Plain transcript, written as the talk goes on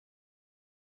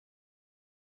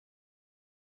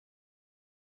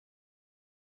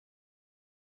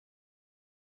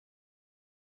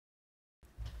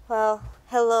Well,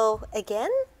 hello again,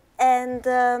 and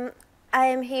I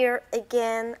am here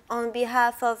again on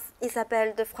behalf of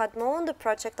Isabelle de Froidmont, the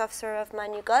project officer of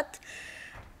MyNewGut.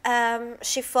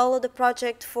 She followed the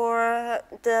project for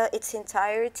its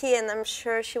entirety, and I'm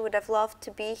sure she would have loved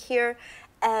to be here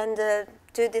and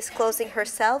do this closing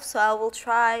herself, so I will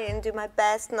try and do my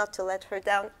best not to let her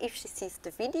down if she sees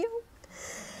the video.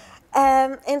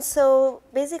 And so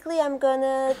basically I'm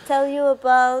gonna tell you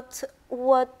about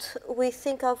what we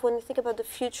think of when we think about the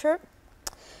future,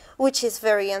 which is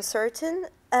very uncertain.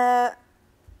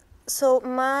 So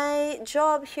my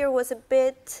job here was a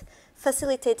bit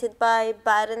facilitated by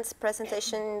Baden's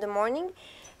presentation in the morning.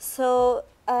 So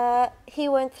he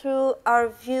went through our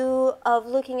view of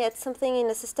looking at something in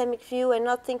a systemic view and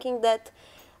not thinking that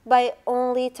by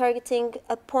only targeting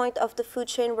a point of the food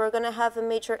chain, we're going to have a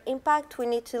major impact. We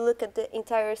need to look at the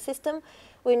entire system.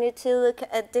 We need to look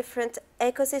at different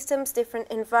ecosystems, different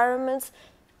environments,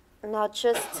 not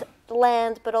just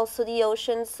land, but also the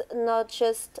oceans, not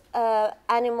just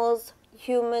animals,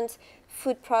 humans,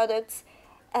 food products,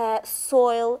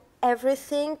 soil.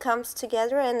 Everything comes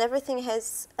together and everything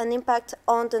has an impact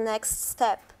on the next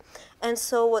step. And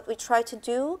so what we try to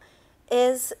do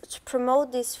is to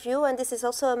promote this view, and this is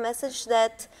also a message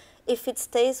that if it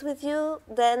stays with you,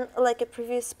 then, like a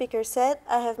previous speaker said,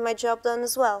 I have my job done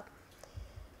as well.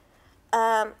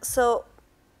 So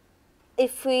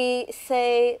if we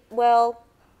say, well,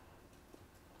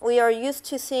 we are used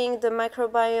to seeing the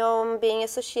microbiome being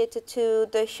associated to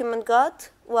the human gut,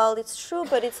 well, it's true,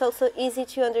 but it's also easy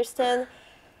to understand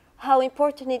how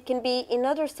important it can be in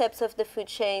other steps of the food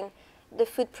chain, the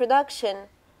food production.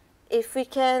 If we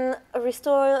can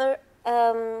restore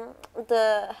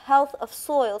the health of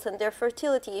soils and their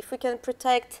fertility, if we can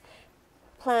protect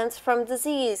plants from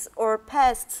disease or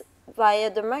pests via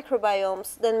the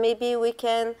microbiomes, then maybe we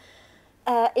can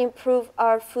improve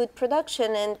our food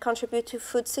production and contribute to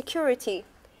food security.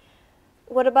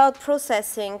 What about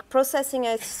processing? Processing,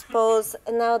 I suppose,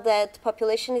 now that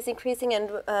population is increasing and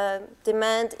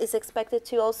demand is expected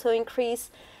to also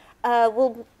increase,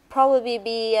 will probably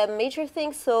be a major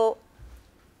thing. So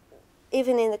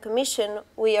even in the Commission,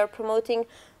 we are promoting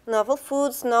novel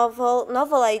foods,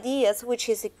 novel ideas, which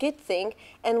is a good thing,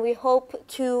 and we hope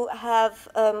to have,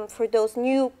 for those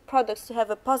new products, to have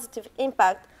a positive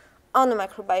impact on the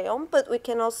microbiome. But we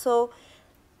can also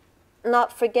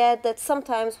not forget that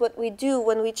sometimes what we do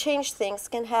when we change things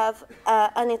can have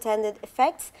unintended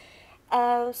effects.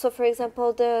 So for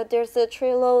example, there's the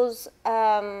Trehalose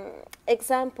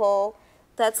example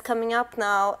that's coming up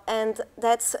now, and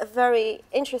that's very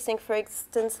interesting. For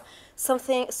instance,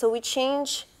 so we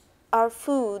change our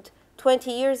food.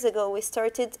 20 years ago, we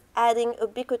started adding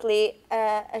ubiquitously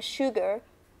a sugar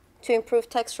to improve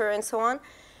texture and so on.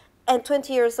 And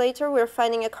 20 years later, we're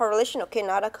finding a correlation, okay,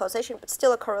 not a causation, but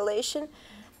still a correlation,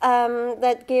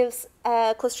 that gives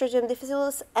Clostridium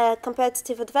difficile a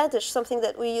competitive advantage, something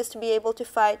that we used to be able to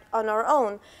fight on our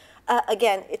own.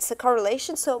 Again, it's a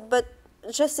correlation, but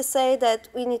just to say that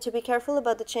we need to be careful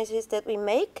about the changes that we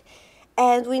make,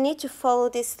 and we need to follow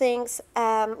these things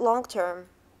long term.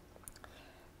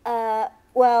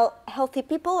 Well, healthy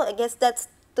people, I guess that's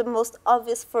the most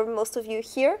obvious for most of you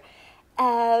here.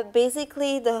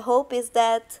 Basically, the hope is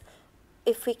that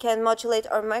if we can modulate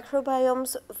our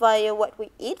microbiomes via what we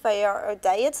eat, via our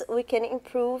diets, we can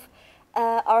improve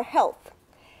our health.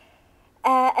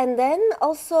 And then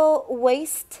also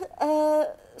waste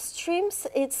streams,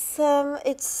 it's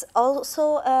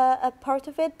also a part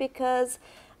of it, because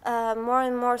more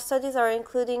and more studies are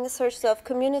including searches of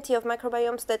community of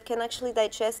microbiomes that can actually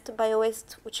digest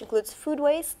biowaste, which includes food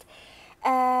waste,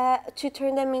 to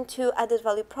turn them into added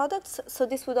value products. So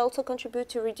this would also contribute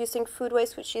to reducing food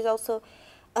waste, which is also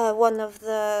one of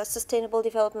the Sustainable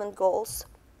Development Goals.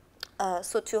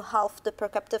 So to halve the per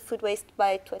capita food waste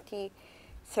by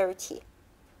 2030.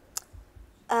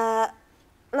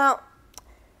 Now,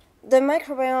 the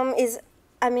microbiome is,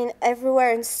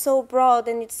 everywhere and so broad,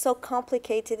 and it's so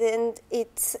complicated, and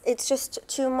it's just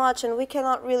too much, and we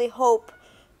cannot really hope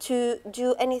to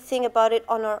do anything about it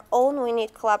on our own. We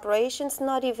need collaborations,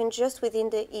 not even just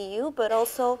within the EU, but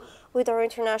also with our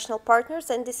international partners,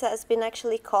 and this has been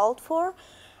actually called for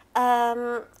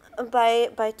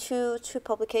by two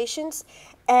publications,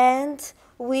 and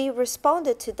we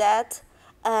responded to that.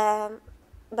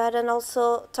 Baden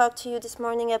also talked to you this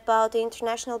morning about the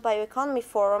International Bioeconomy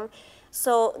Forum.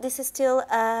 So this is still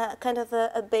kind of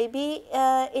a baby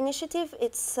initiative.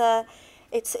 It's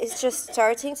just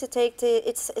starting to take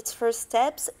its first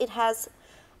steps. It has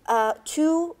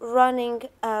two running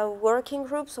working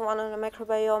groups, one on the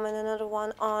microbiome and another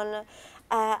one on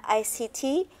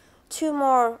ICT, 2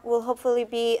 more will hopefully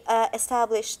be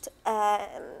established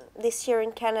this year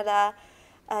in Canada.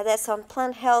 That's on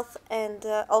plant health and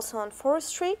also on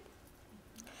forestry.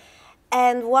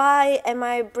 And why am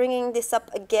I bringing this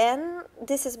up again?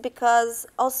 This is because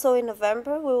also in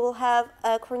November we will have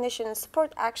a coordination and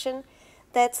support action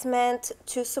that's meant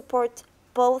to support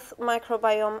both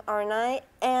microbiome RNI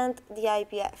and the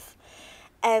IBF.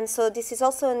 And so this is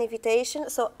also an invitation.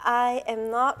 So I am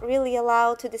not really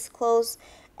allowed to disclose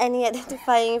any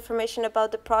identifying information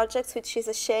about the projects, which is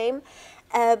a shame.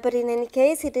 But in any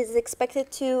case, it is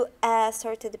expected to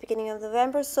start at the beginning of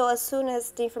November. So as soon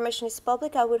as the information is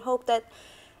public, I would hope that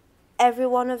every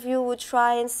one of you would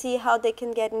try and see how they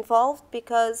can get involved,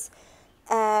 because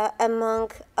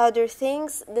among other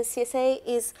things, the CSA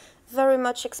is very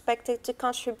much expected to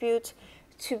contribute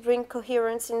to bring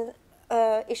coherence in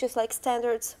issues like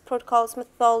standards, protocols,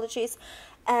 methodologies.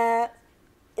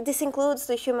 This includes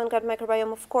the human gut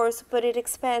microbiome, of course, but it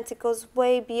expands, it goes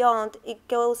way beyond, it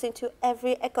goes into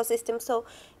every ecosystem. So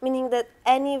meaning that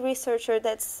any researcher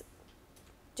that's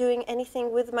doing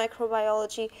anything with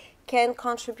microbiology can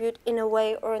contribute in a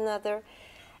way or another.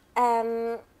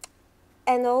 And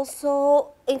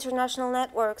also international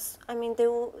networks. I mean,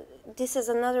 this is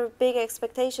another big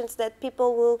expectation, that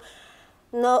people will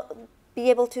be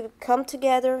able to come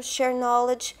together, share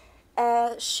knowledge,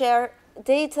 share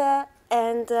data,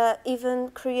 and even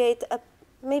create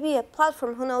maybe a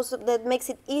platform, who knows, that makes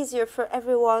it easier for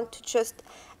everyone to just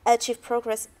achieve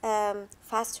progress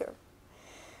faster.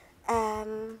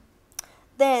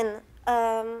 Then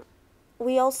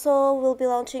we also will be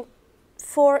launching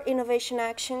 4 innovation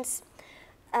actions.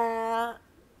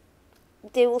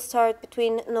 They will start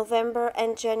between November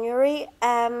and January.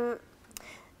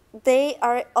 They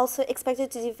are also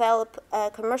expected to develop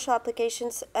commercial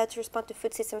applications to respond to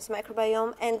food systems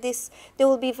microbiome, and they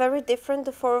will be very different,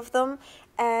 the 4 of them.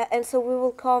 And so we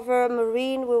will cover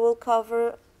marine, we will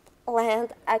cover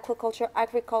land, aquaculture,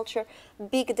 agriculture,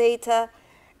 big data,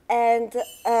 and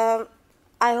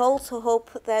I also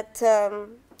hope that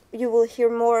you will hear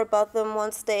more about them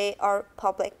once they are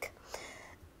public.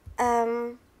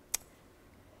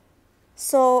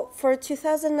 So for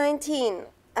 2019,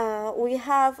 we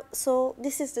have, so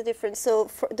this is the difference. So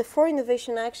for the 4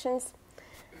 innovation actions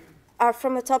are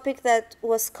from a topic that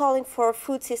was calling for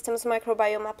food systems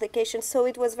microbiome applications. So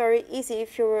it was very easy.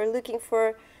 If you were looking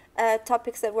for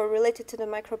topics that were related to the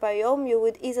microbiome, you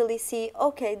would easily see,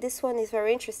 okay, this one is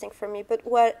very interesting for me. But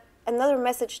another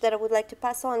message that I would like to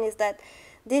pass on is that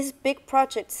these big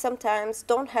projects sometimes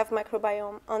don't have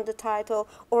microbiome on the title,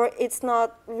 or it's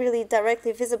not really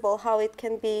directly visible how it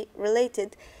can be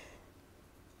related.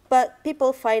 But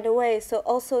people find a way. So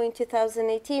also in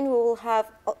 2018, we will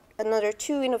have another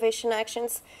 2 innovation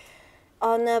actions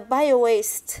on a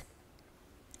bio-waste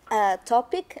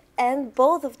topic, and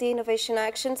both of the innovation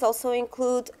actions also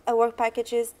include work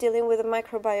packages dealing with the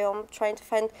microbiome, trying to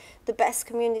find the best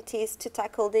communities to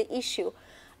tackle the issue.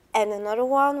 And another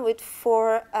one with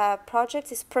 4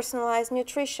 projects is personalized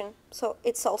nutrition. So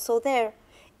it's also there.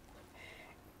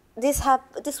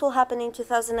 This will happen in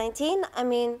 2019. I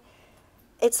mean,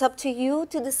 it's up to you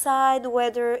to decide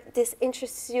whether this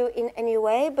interests you in any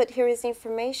way, but here is the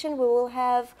information. We will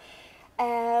have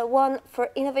one for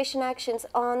innovation actions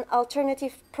on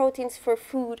alternative proteins for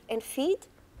food and feed.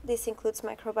 This includes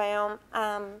microbiome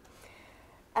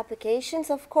applications,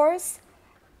 of course.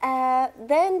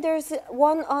 Then there's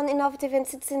one on innovative and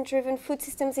citizen-driven food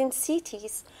systems in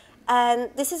cities. And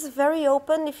this is very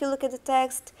open. If you look at the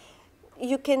text,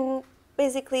 you can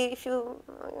basically,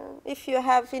 if you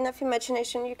have enough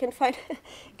imagination, you can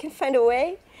find a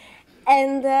way.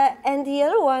 And the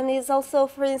other one is also,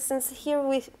 for instance, here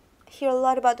we hear a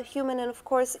lot about the human, and of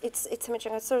course it's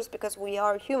imaging at source because we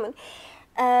are human.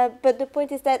 But the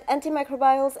point is that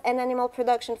antimicrobials and animal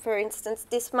production, for instance,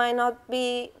 this might not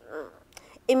be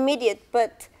immediate,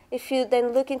 but if you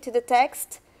then look into the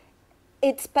text,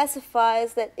 it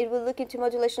specifies that it will look into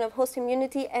modulation of host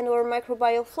immunity and or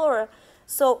microbial flora.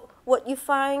 So what you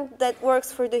find that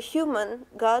works for the human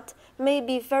gut may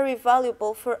be very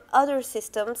valuable for other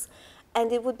systems,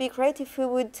 and it would be great if we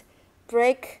would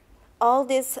break all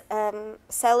these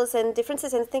cells and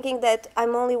differences, and thinking that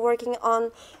I'm only working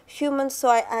on humans, so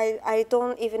I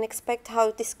don't even expect how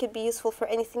this could be useful for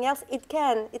anything else. It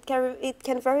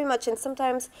can very much, and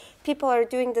sometimes people are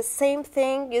doing the same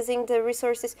thing, using the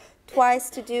resources twice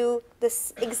to do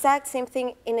this exact same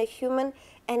thing in a human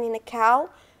and in a cow,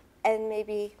 and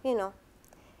maybe,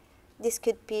 this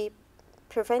could be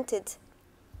prevented.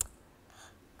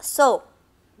 So,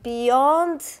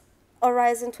 beyond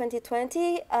Horizon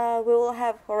 2020, we will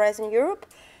have Horizon Europe,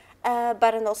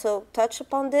 Baran also touched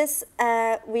upon this.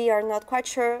 We are not quite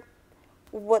sure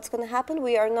what's going to happen.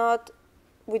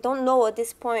 We don't know at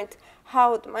this point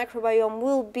how the microbiome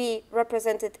will be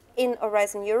represented in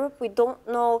Horizon Europe. We don't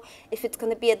know if it's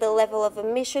going to be at the level of a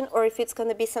mission or if it's going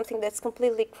to be something that's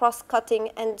completely cross-cutting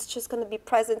and it's just going to be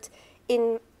present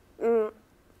in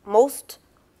most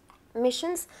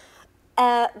missions.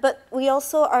 But we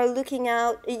also are looking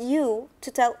out at you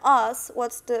to tell us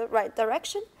what's the right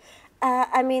direction.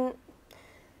 I mean,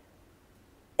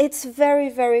 it's very,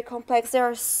 very complex. There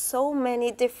are so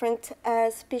many different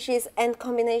species and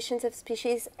combinations of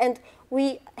species, and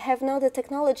we have now the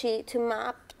technology to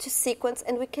map, to sequence,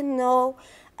 and we can know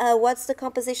what's the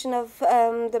composition of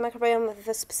the microbiome of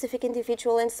a specific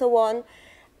individual and so on.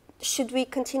 Should we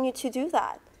continue to do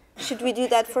that? Should we do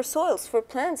that for soils, for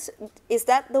plants? Is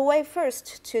that the way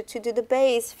first, to do the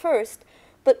base first?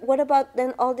 But what about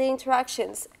then all the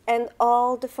interactions and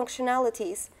all the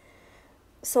functionalities?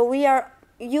 So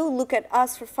you look at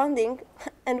us for funding,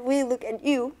 and we look at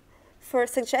you for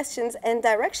suggestions and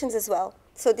directions as well.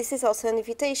 So this is also an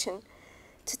invitation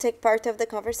to take part of the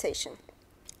conversation.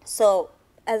 So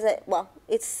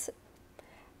it's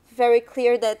very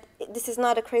clear that this is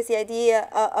not a crazy idea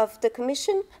of the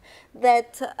Commission,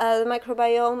 that the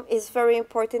microbiome is very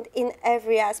important in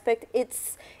every aspect.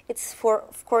 It's for,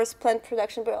 of course, plant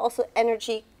production, but also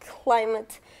energy,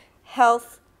 climate,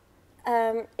 health.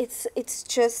 It's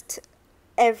just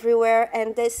everywhere,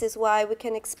 and this is why we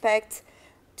can expect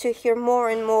to hear more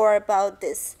and more about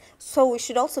this. So we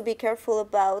should also be careful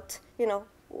about,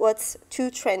 what's too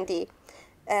trendy.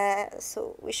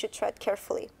 So we should tread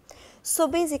carefully. So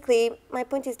basically, my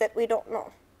point is that we don't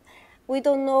know. We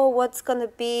don't know what's going to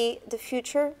be the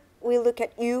future. We look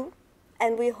at you,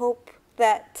 and we hope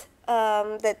that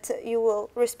that you will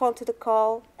respond to the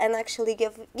call and actually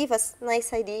give us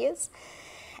nice ideas.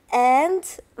 And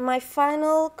my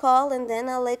final call, and then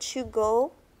I'll let you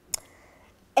go,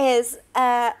 is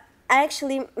I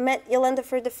actually met Yolanda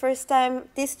for the first time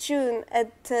this June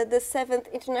at the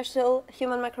 7th International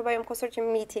Human Microbiome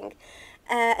Consortium meeting.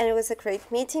 And it was a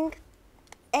great meeting.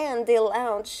 And there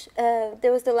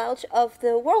was the launch of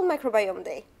the World Microbiome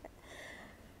Day.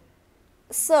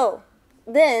 So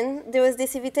then there was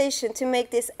this invitation to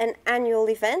make this an annual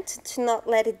event, to not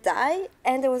let it die.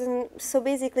 And there was so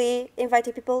basically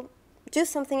inviting people, do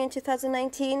something in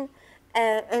 2019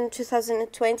 and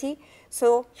 2020.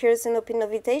 So here's an open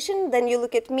invitation. Then you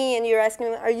look at me and you're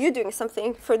asking, are you doing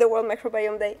something for the World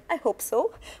Microbiome Day? I hope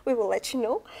so. We will let you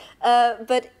know.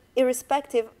 But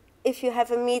irrespective, if you have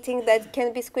a meeting that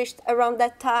can be squished around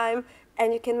that time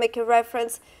and you can make a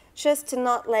reference, just to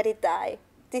not let it die.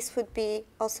 This would be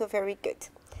also very good.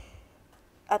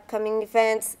 Upcoming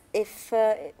events,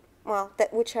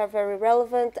 which are very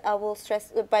relevant. I will stress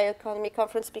the Bioeconomy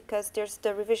Conference because there's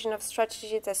the revision of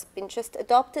strategy that's been just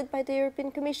adopted by the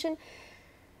European Commission.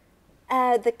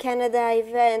 The Canada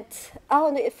event.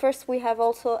 First we have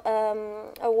also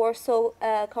a Warsaw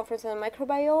conference on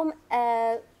microbiome.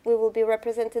 We will be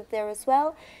represented there as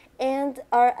well. And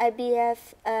our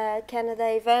IBF Canada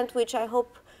event, which I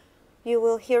hope you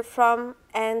will hear from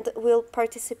and will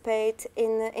participate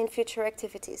in future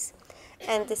activities.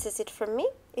 And this is it from me.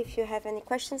 If you have any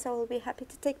questions, I will be happy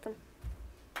to take them.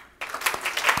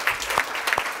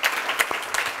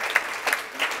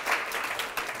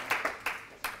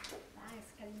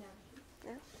 Thanks, Carina.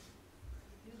 Yeah.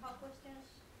 Do you have questions?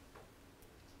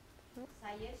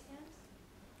 Suggestions?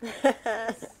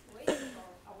 Waiting for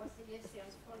our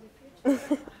suggestions for the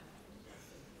future.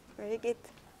 Very good.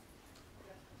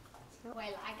 Well,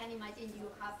 I can imagine you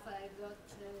have got a bit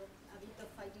of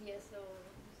ideas or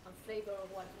some flavor of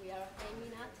what we are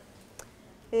aiming at.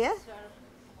 Yeah. Serve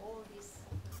all this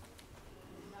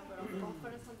number of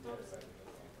conference on tourism.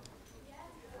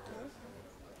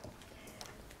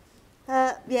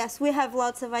 Yes, we have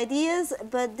lots of ideas,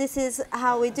 but this is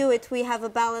how we do it. We have a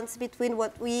balance between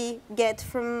what we get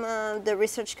from the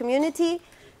research community,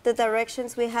 the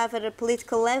directions we have at a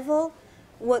political level,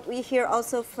 what we hear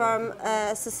also from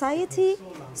society.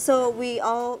 So we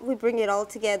bring it all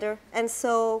together. And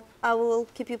so I will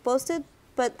keep you posted,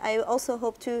 but I also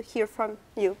hope to hear from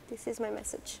you. This is my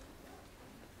message.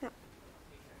 Yeah.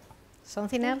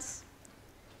 Something else?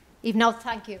 If not,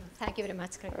 thank you. Thank you very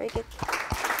much, Greg. Very good.